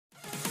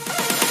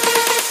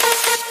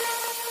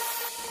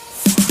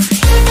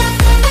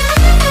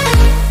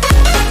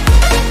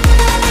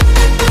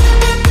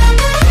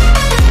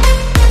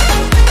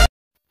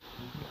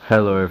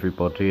Hello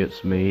everybody,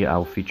 it's me,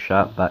 Alfie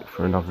Chat, back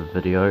for another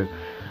video.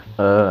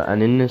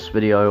 And in this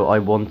video I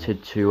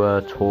wanted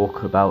to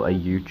talk about a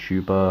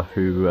YouTuber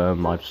who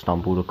I've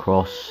stumbled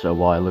across a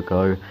while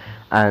ago,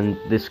 and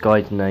this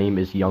guy's name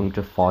is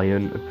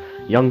Defiant.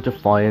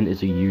 Defiant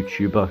is a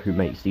YouTuber who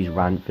makes these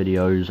rant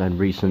videos, and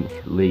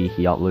recently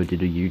he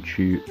uploaded a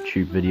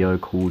YouTube video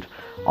called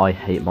I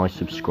Hate My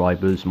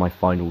Subscribers, my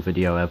final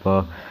video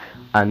ever,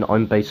 and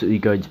I'm basically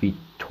going to be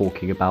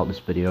talking about this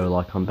video.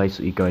 Like, I'm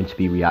basically going to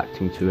be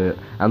reacting to it,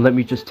 and let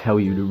me just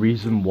tell you, the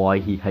reason why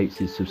he hates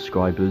his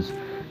subscribers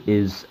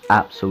is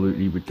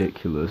absolutely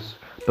ridiculous.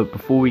 But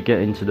before we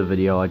get into the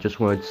video, I just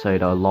wanted to say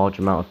that a large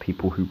amount of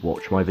people who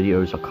watch my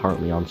videos are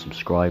currently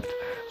unsubscribed,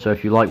 so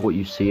if you like what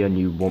you see and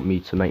you want me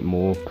to make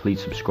more,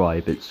 please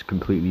subscribe. It's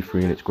completely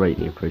free and it's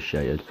greatly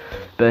appreciated.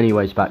 But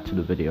anyways, back to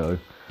the video.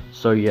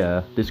 So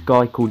yeah, this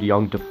guy called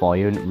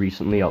Defiant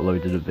recently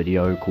uploaded a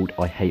video called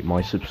I Hate My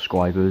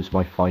Subscribers,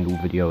 my final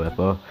video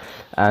ever,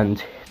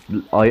 and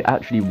I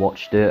actually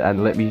watched it,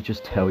 and let me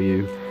just tell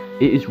you,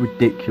 it is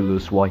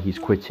ridiculous why he's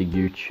quitting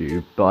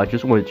YouTube, but I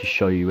just wanted to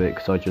show you it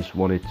because I just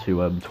wanted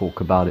to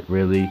talk about it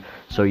really.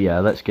 So yeah,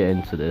 let's get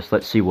into this,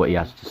 let's see what he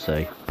has to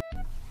say.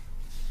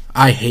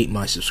 I hate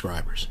my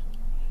subscribers.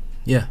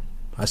 Yeah,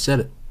 I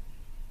said it.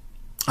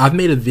 I've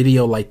made a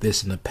video like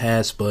this in the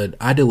past, but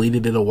I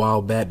deleted it a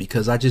while back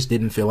because I just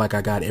didn't feel like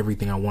I got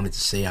everything I wanted to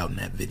say out in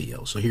that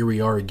video. So here we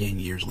are again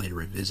years later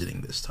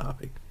revisiting this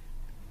topic.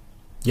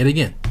 Yet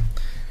again.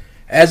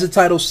 As the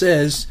title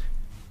says,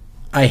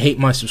 I hate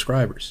my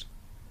subscribers.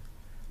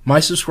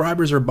 My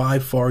subscribers are by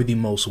far the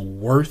most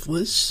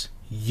worthless,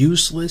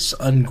 useless,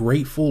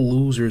 ungrateful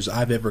losers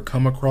I've ever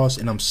come across,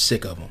 and I'm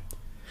sick of them.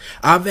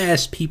 I've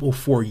asked people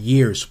for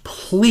years,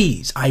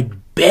 please, I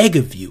beg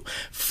of you,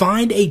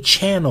 find a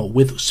channel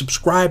with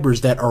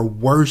subscribers that are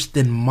worse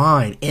than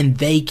mine, and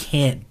they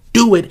can't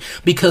do it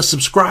because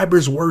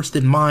subscribers worse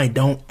than mine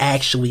don't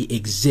actually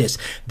exist.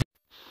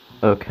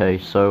 Okay,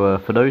 so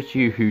for those of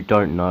you who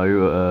don't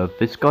know,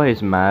 this guy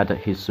is mad at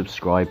his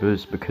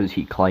subscribers because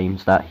he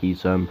claims that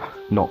he's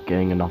not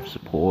getting enough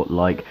support.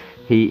 Like,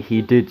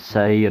 he did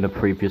say in a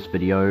previous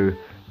video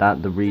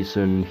that the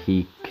reason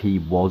he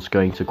was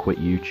going to quit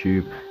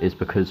YouTube is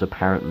because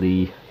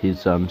apparently his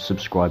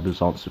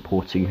subscribers aren't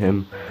supporting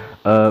him.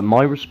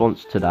 My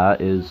response to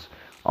that is,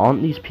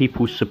 aren't these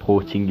people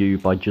supporting you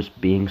by just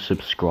being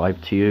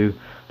subscribed to you?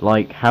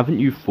 Like, haven't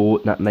you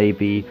thought that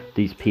maybe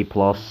these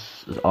people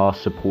are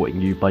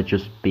supporting you by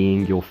just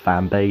being your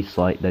fan base?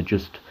 Like, they're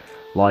just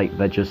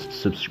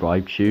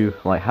subscribed to you.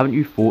 Like, haven't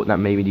you thought that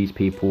maybe these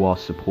people are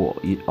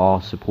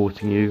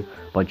supporting you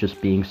by just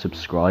being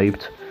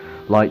subscribed?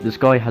 Like, this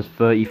guy has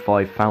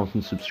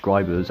 35,000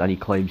 subscribers and he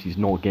claims he's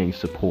not getting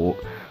support.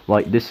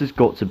 Like, this has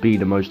got to be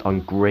the most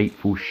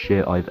ungrateful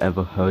shit I've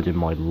ever heard in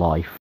my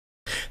life.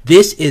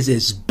 This is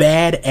as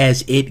bad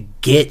as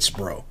it gets,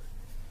 bro.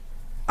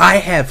 I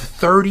have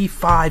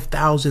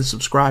 35,000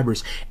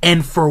 subscribers,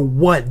 and for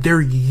what? They're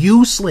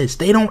useless.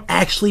 They don't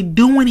actually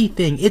do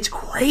anything. It's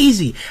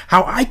crazy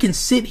how I can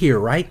sit here,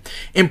 right,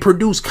 and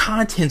produce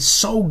content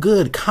so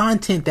good,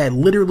 content that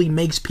literally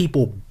makes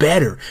people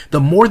better.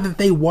 The more that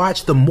they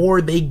watch, the more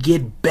they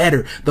get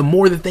better, the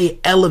more that they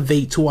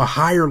elevate to a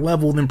higher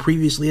level than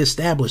previously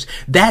established.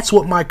 That's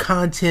what my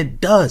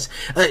content does,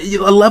 a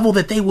level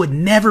that they would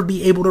never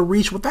be able to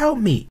reach without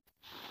me.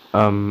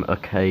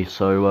 Okay,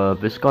 so,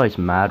 this guy's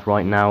mad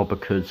right now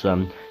because,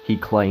 he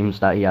claims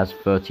that he has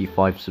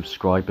 35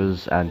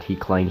 subscribers, and he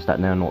claims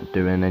that they're not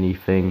doing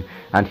anything,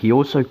 and he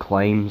also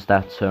claims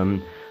that,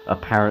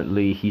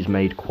 apparently he's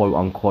made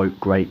quote-unquote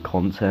great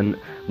content,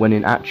 when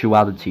in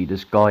actuality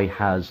this guy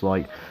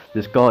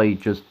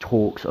just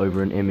talks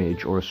over an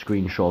image or a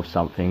screenshot of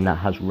something that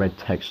has red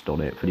text on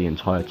it for the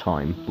entire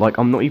time. Like,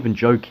 I'm not even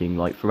joking.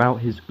 Like,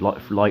 throughout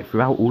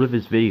all of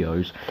his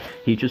videos,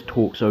 he just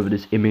talks over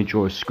this image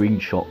or a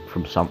screenshot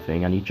from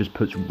something, and he just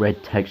puts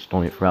red text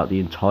on it throughout the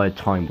entire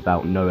time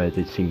without no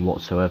editing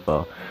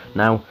whatsoever.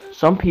 Now,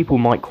 some people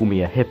might call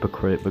me a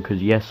hypocrite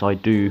because yes, I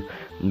do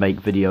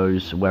make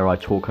videos where I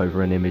talk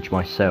over an image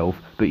myself,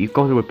 but you've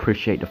got to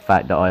appreciate the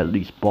fact that I at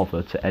least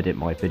bother to edit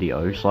my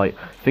videos. Like,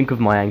 think of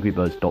my Angry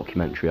Birds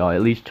documentary. I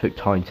at least took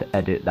time to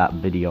edit that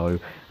video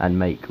and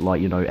make,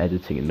 like, you know,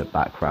 editing in the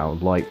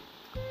background. Like,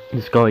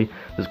 this guy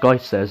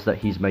says that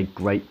he's made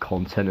great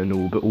content and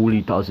all, but all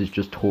he does is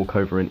just talk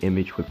over an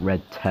image with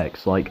red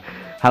text. Like,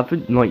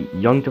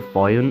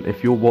 Defiant,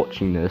 if you're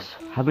watching this,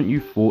 haven't you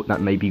thought that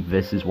maybe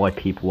this is why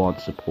people aren't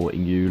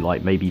supporting you?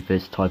 Like, maybe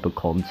this type of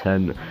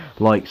content?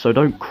 Like, so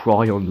don't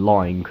cry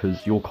online,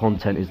 because your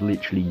content is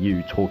literally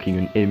you talking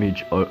an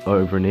image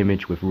over an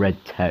image with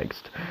red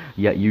text,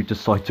 yet you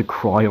decide to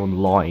cry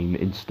online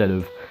instead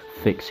of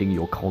fixing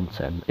your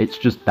content. It's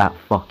just that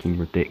fucking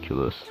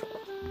ridiculous.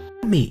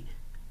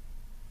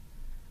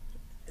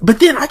 But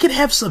then I could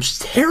have such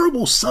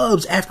terrible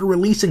subs after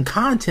releasing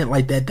content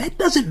like that. That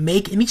doesn't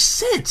make any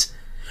sense.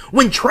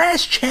 When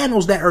trash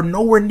channels that are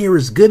nowhere near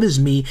as good as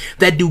me,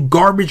 that do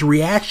garbage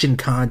reaction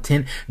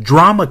content,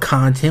 drama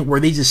content, where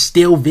they just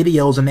steal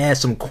videos and add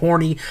some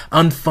corny,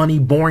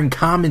 unfunny, boring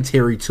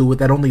commentary to it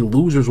that only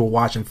losers will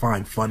watch and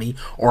find funny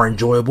or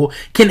enjoyable,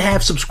 can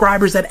have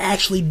subscribers that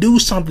actually do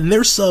something.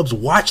 Their subs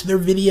watch their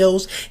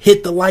videos,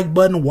 hit the like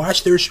button,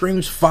 watch their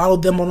streams, follow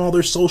them on all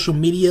their social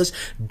medias,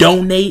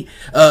 donate,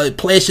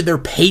 pledge to their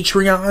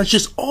Patreons,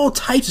 just all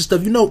types of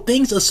stuff. You know,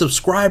 things a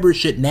subscriber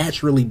should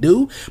naturally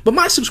do. But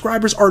my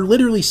subscribers are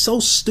literally so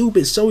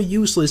stupid, so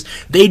useless,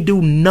 they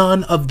do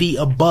none of the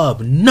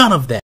above. None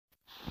of that.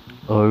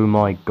 Oh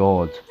my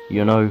god,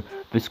 you know,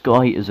 this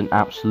guy is an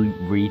absolute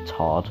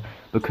retard,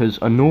 because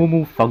a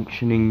normal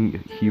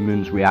functioning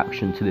human's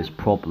reaction to this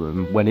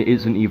problem, when it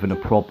isn't even a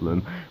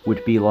problem,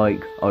 would be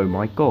like, oh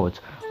my god,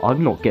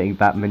 I'm not getting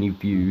that many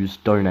views,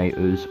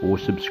 donators, or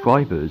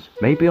subscribers.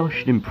 Maybe I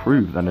should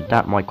improve and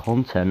adapt my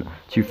content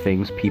to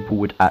things people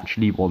would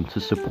actually want to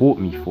support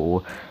me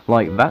for.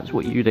 Like, that's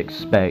what you'd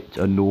expect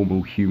a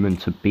normal human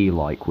to be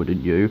like,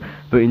 wouldn't you?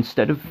 But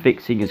instead of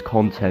fixing his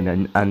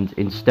content and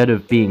instead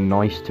of being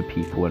nice to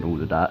people and all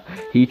of that,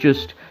 he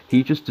just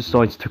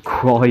decides to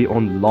cry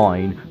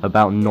online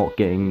about not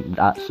getting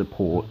that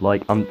support.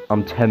 Like,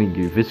 I'm telling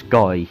you, this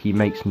guy, he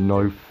makes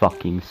no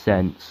fucking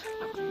sense.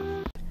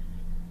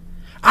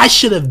 I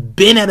should have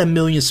been at 1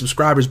 million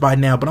subscribers by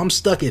now, but I'm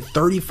stuck at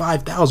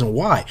 35,000.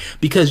 Why?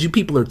 Because you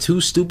people are too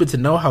stupid to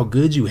know how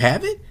good you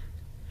have it?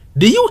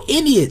 Do you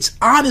idiots,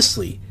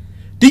 honestly,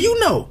 do you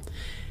know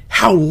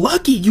how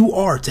lucky you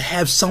are to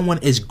have someone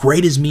as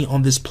great as me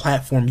on this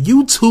platform?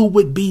 You two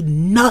would be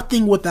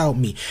nothing without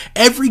me.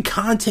 Every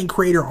content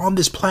creator on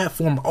this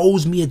platform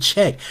owes me a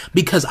check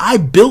because I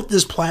built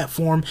this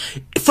platform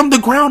from the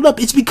ground up.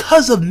 It's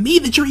because of me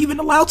that you're even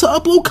allowed to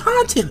upload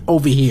content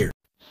over here.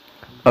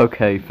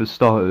 Okay, for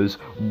starters,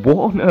 what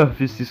on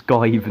earth is this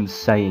guy even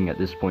saying at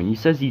this point? He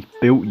says he's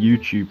built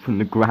YouTube from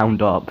the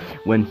ground up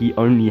when he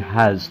only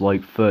has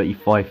like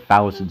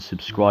 35,000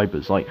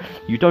 subscribers. Like,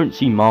 you don't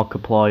see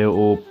Markiplier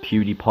or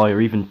PewDiePie or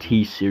even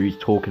T-Series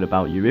talking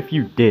about you. If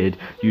you did,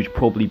 you'd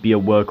probably be a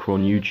worker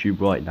on YouTube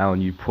right now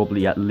and you'd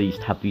probably at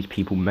least have these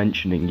people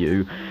mentioning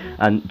you.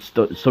 And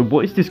so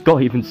what is this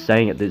guy even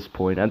saying at this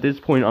point? At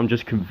this point, I'm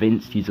just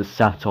convinced he's a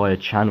satire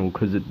channel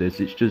because of this.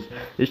 It's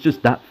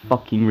just that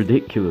fucking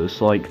ridiculous.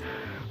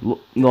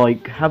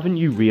 Like, haven't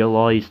you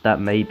realized that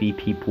maybe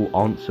people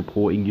aren't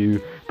supporting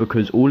you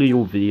because all of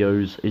your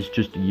videos is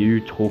just you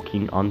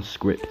talking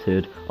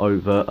unscripted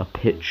over a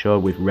picture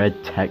with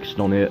red text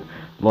on it?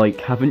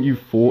 Like, haven't you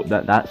thought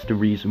that that's the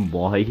reason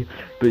why?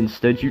 But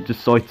instead you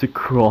decide to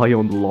cry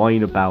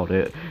online about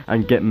it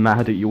and get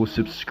mad at your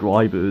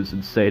subscribers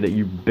and say that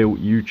you built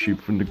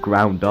YouTube from the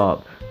ground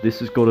up. This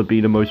has got to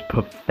be the most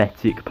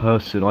pathetic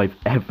person I've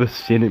ever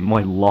seen in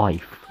my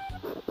life.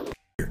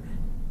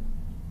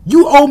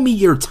 You owe me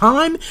your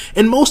time,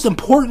 and most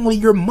importantly,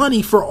 your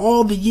money for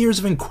all the years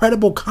of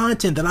incredible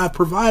content that I've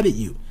provided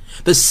you.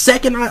 The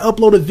second I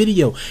upload a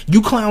video,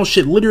 you clowns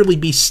should literally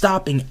be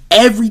stopping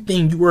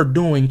everything you are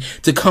doing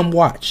to come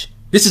watch.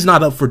 This is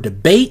not up for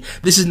debate.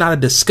 This is not a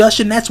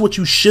discussion. That's what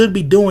you should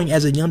be doing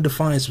as a young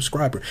defiant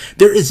subscriber.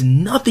 There is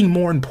nothing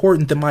more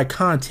important than my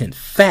content.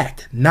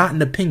 Fact, not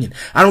an opinion.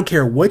 I don't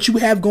care what you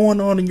have going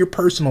on in your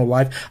personal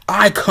life.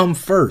 I come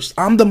first.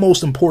 I'm the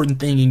most important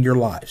thing in your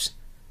lives.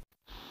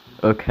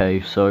 Okay,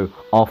 so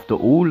after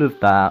all of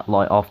that,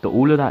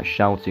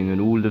 shouting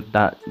and all of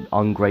that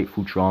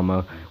ungrateful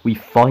drama, we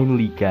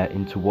finally get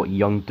into what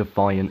Young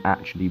Defiant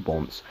actually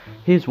wants.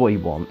 Here's what he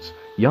wants.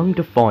 Young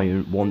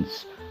Defiant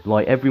wants,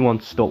 like, everyone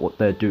to stop what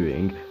they're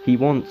doing. He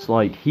wants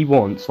like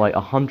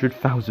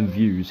 100,000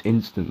 views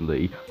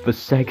instantly the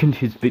second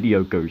his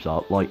video goes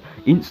up. Like,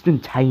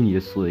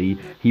 instantaneously,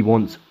 he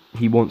wants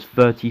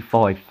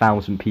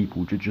 35,000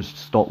 people to just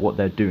stop what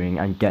they're doing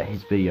and get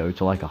his video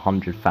to like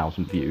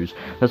 100,000 views.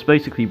 That's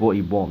basically what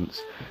he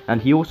wants.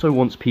 And he also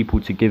wants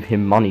people to give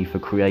him money for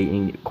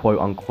creating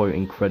quote-unquote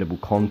incredible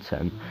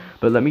content.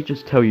 But let me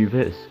just tell you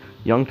this,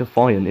 Young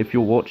Defiant, if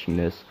you're watching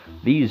this,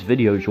 these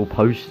videos you're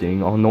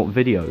posting are not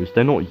videos.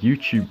 They're not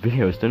YouTube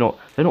videos.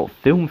 They're not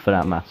film for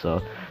that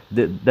matter.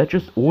 They're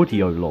just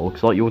audio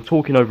logs. Like, you're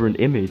talking over an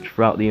image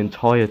throughout the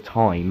entire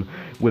time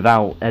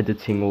without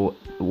editing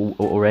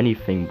or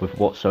anything with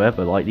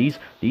whatsoever. Like, these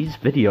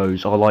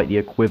videos are like the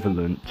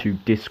equivalent to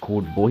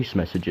Discord voice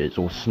messages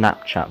or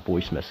Snapchat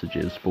voice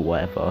messages for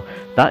whatever.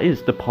 That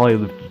is the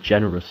pile of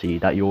degeneracy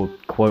that your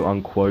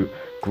quote-unquote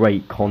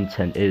great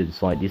content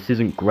is. Like, this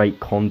isn't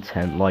great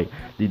content. Like,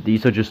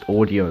 these are just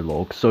audio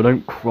logs. So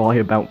don't cry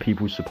about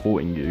people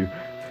supporting you,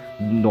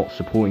 not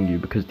supporting you,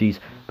 because this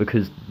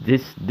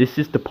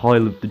is the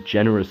pile of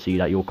degeneracy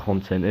that your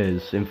content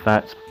is. In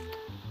fact,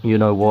 you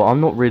know what, I'm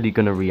not really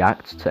going to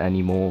react to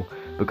any more,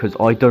 because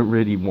I don't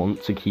really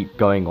want to keep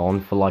going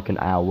on for like an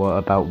hour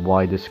about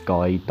why this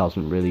guy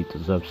doesn't really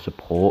deserve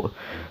support.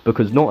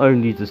 Because not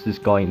only does this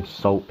guy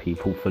insult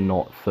people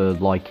for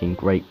liking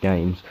great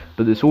games,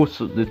 but this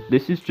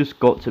has just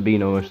got to be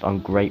the most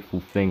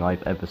ungrateful thing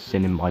I've ever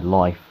seen in my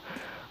life.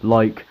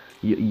 Like,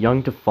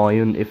 Young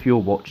Defiant, if you're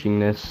watching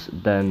this,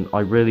 then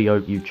I really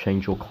hope you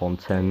change your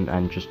content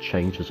and just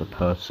change as a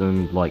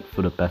person, like,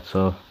 for the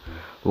better.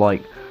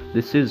 Like,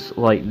 this is,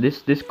 like,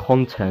 this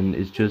content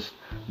is just,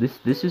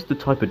 this is the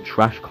type of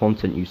trash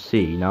content you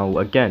see. Now,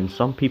 again,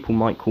 some people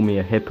might call me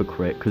a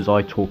hypocrite because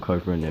I talk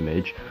over an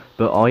image,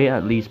 but I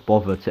at least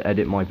bother to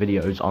edit my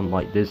videos,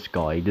 unlike this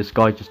guy. This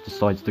guy just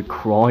decides to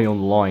cry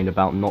online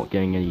about not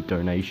getting any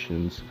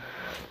donations.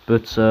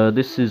 But,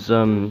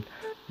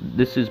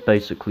 this is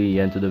basically the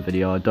end of the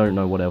video. I don't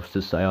know what else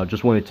to say. I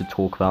just wanted to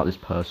talk about this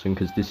person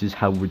because this is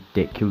how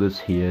ridiculous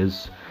he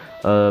is.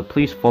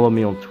 Please follow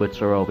me on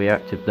Twitter. I'll be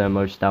active there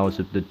most hours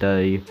of the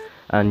day.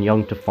 And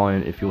Young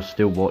Defiant, if you're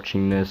still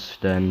watching this,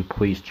 then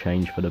please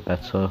change for the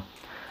better.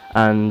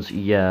 And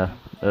yeah,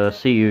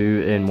 see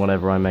you in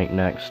whatever I make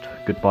next.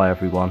 Goodbye,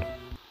 everyone.